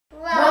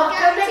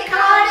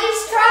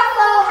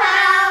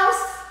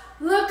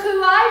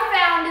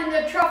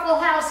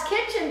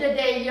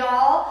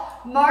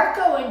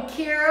Marco and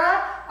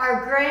Kira,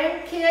 our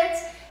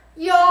grandkids.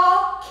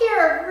 Y'all,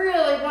 Kira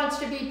really wants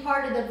to be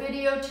part of the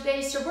video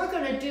today, so we're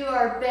going to do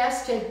our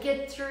best to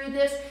get through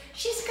this.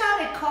 She's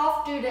got a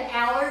cough due to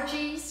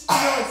allergies. You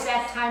know, it's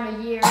that time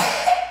of year.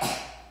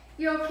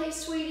 You okay,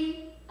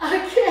 sweetie?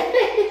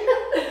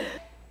 Okay.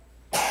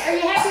 Are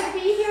you happy to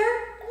be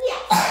here?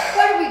 Yes.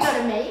 What are we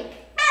going to make?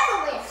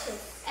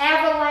 Avalanches.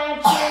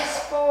 Avalanches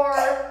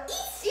for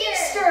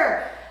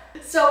Easter.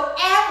 So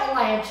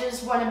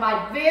avalanches, one of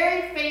my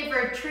very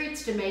favorite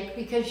treats to make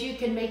because you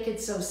can make it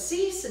so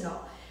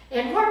seasonal.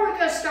 And what are we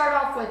going to start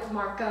off with,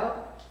 Marco?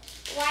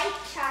 White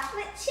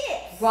chocolate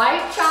chips.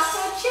 White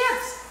chocolate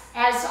chips.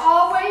 As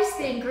always,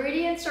 the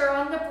ingredients are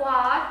on the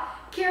blog.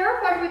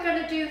 Kira, what are we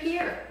going to do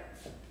here?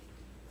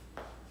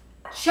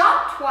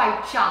 Chopped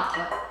white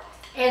chocolate.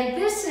 And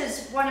this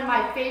is one of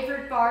my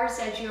favorite bars,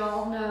 as you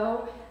all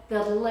know, the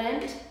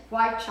Lindt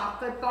white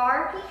chocolate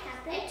bar. We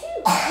have that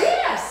too.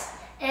 Yes.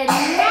 And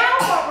now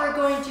what we're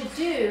going to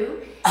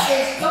do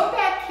is go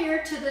back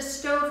here to the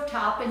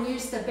stovetop and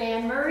use the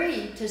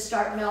bain-marie to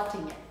start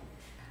melting it.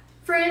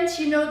 Friends,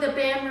 you know the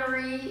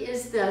bain-marie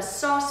is the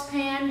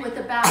saucepan with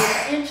about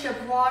 1 inch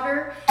of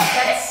water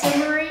that's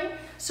simmering.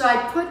 So I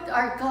put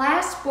our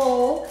glass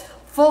bowl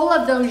full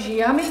of those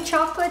yummy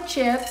chocolate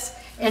chips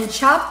and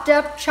chopped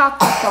up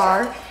chocolate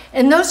bar,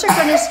 and those are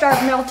going to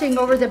start melting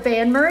over the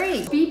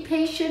bain-marie. Be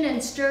patient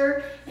and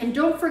stir, and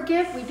don't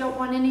forget we don't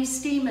want any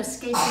steam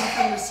escaping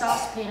from the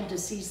saucepan to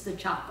seize the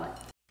chocolate.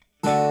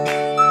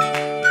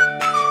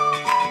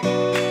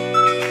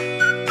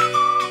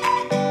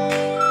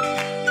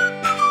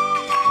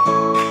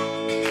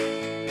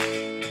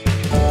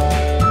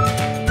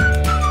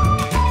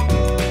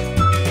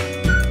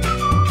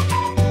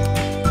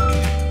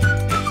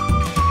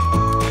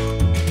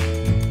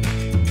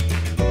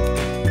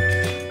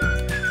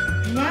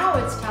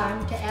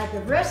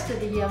 The rest of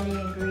the yummy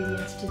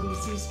ingredients to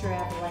these Easter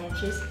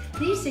avalanches.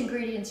 These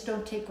ingredients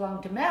don't take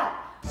long to melt.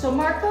 So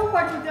Marco,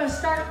 what are we going to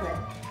start with?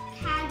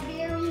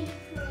 Cadbury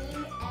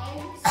cream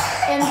eggs.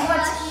 And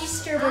what's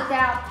Easter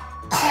without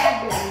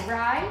Cadbury,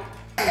 right?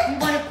 You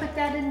want to put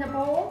that in the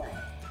bowl?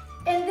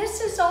 And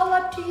this is all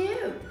up to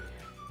you.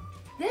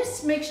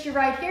 This mixture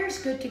right here is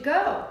good to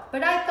go.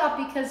 But I thought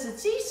because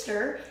it's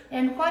Easter,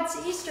 and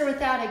what's Easter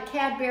without a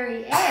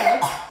Cadbury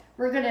egg,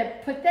 we're going to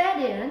put that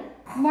in.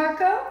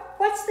 Marco,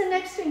 what's the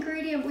next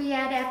ingredient we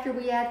add after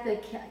we add the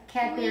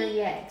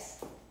Cadbury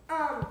eggs?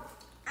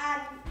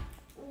 Add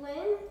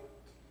Lindt,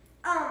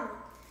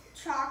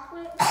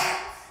 chocolate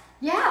chips.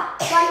 Yeah,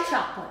 white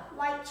chocolate.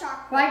 White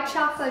chocolate. White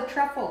chocolate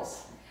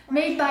truffles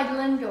made by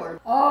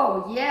Lindor.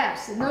 Oh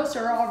yes, and those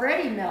are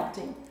already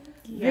melting.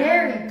 Yeah.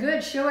 Very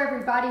good. Show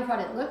everybody what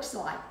it looks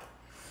like.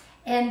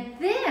 And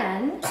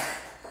then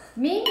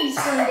Mimi's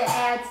going to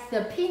add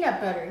the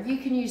peanut butter. You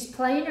can use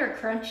plain or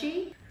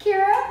crunchy.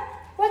 Kira,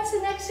 what's the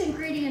next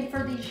ingredient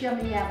for these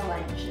yummy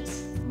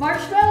avalanches?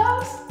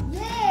 Marshmallows?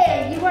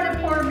 Yay! You want to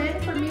pour them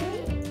in for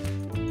Mimi?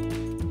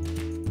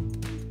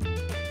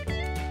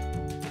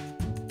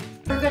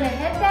 We're going to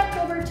head back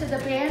over to the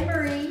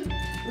bain-marie,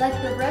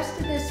 let the rest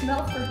of this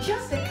melt for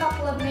just a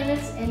couple of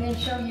minutes, and then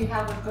show you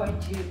how we're going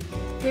to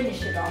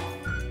finish it off.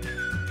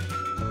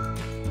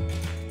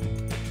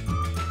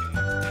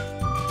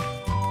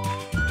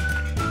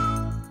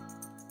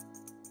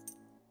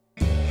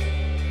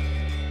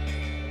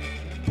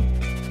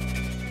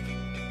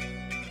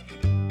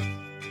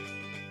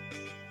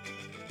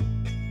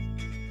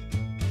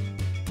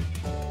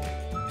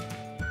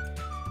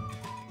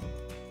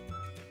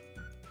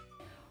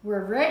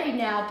 We're ready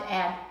now to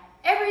add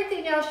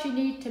everything else you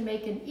need to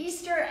make an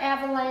Easter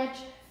avalanche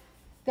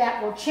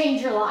that will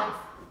change your life.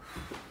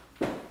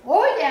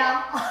 Oh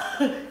yeah,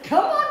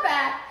 come on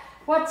back.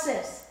 What's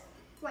this?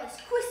 Rice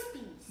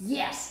Krispies.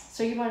 Yes,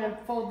 so you want to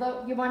fold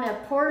those, you want to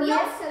pour them We in?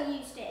 also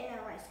used it in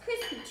our Rice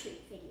Krispie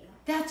treat video.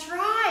 That's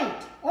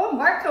right. Oh,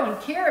 Marco and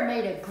Kira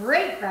made a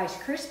great Rice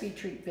Krispie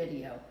treat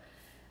video.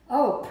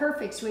 Oh,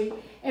 perfect, sweetie.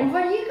 And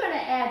what are you going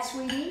to add,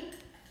 sweetie?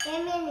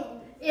 M&M's.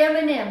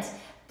 M&M's,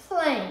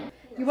 plain.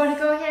 You want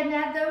to go ahead and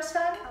add those,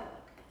 hon?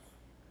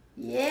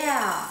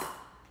 Yeah.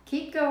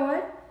 Keep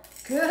going.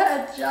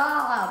 Good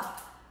job.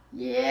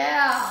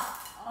 Yeah.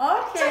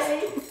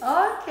 Okay.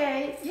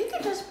 Okay. You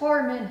can just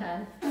pour them in,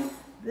 hon.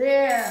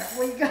 There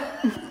we go.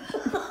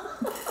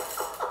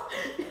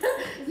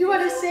 You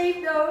want to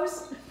save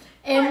those?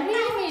 And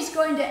Mimi's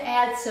going to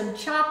add some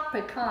chopped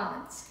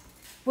pecans.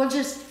 We'll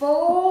just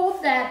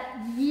fold that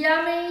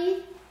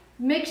yummy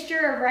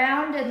mixture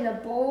around in the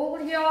bowl,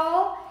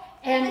 y'all.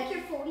 And like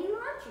you're folding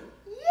laundry.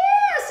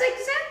 Yes,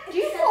 exactly. Do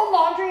you fold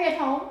laundry at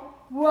home?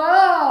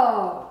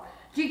 Whoa.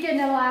 Do you get an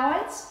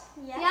allowance?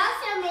 Yes. We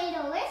also made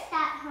a list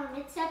at home.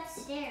 It's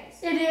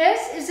upstairs. It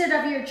is? Is it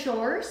of your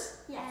chores?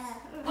 Yes.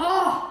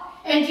 Oh,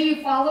 and do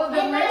you follow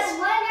the and list? there's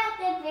one at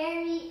the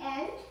very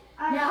end.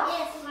 Yeah.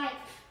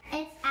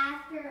 It's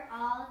after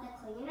all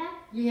the cleanup.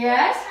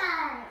 Yes.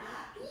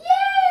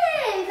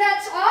 Yay,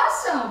 that's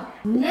awesome.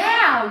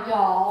 Now,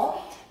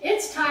 y'all,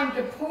 it's time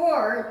to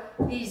pour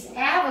these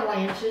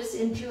avalanches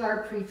into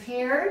our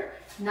prepared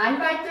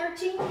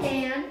 9x13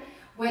 pan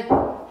with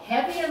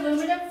heavy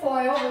aluminum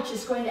foil, which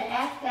is going to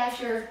act as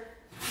your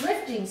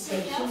lifting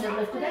station to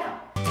lift it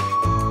out.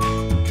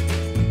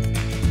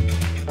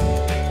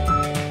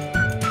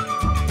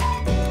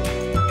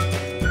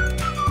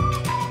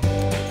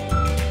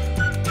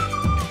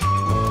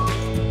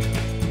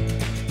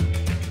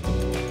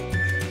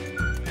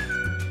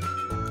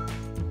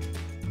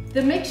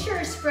 The mixture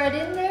is spread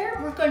in there.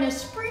 We're going to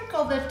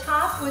sprinkle the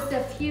top with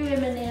a few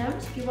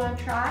M&Ms. Do you want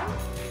to try?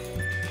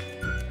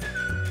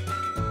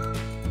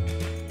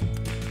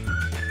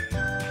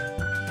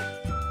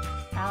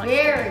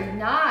 Very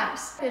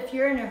nice. If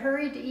you're in a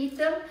hurry to eat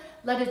them,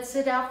 let it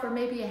sit out for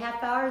maybe a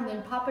half hour and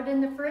then pop it in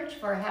the fridge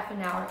for a half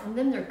an hour and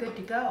then they're good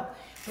to go.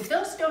 But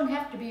those don't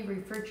have to be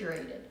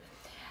refrigerated.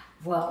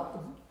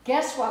 Well,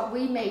 guess what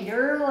we made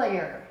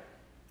earlier?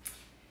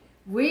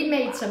 We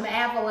made some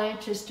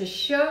avalanches to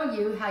show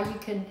you how you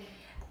can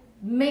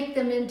make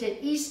them into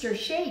Easter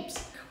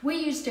shapes. We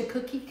used a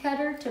cookie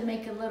cutter to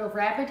make a little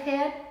rabbit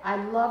head.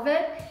 I love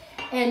it.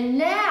 And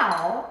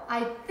now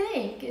I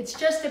think it's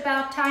just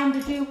about time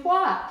to do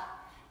what?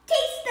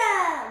 Taste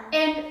them!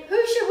 And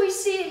who should we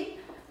see?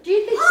 Do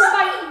you think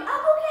somebody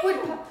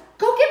would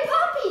go get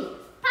Poppy?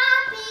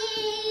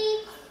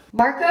 Poppy!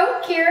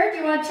 Marco, Kira, do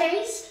you want to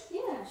taste?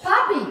 Yes.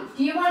 Poppy,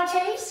 do you want to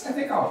taste? I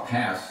think I'll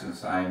pass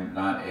since I'm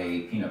not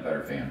a peanut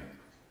butter fan.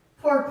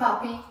 Poor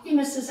Poppy. He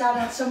misses out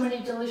on so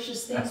many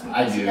delicious things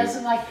because he do.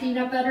 doesn't like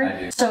peanut butter. I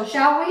do. So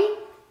shall we?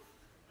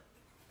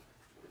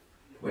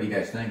 What do you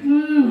guys think?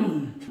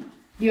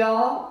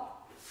 Y'all,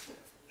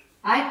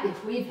 I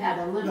think we've had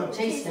a little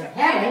taste of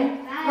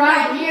heaven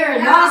right here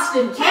in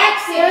Austin,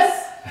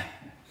 Texas.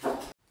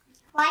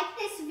 Like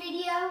this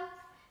video,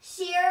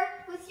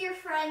 share with your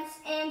friends,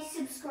 and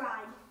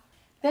subscribe.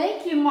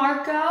 Thank you,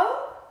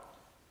 Marco.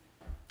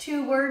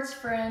 2 words,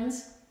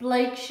 friends.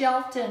 Blake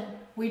Shelton.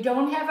 We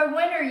don't have a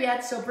winner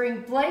yet, so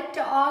bring Blake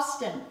to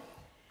Austin.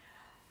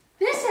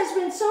 This has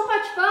been so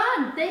much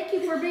fun. Thank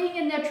you for being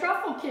in the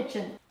Truffle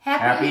Kitchen.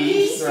 Happy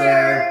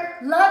Easter.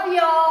 Love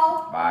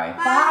y'all. Bye.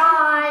 Bye.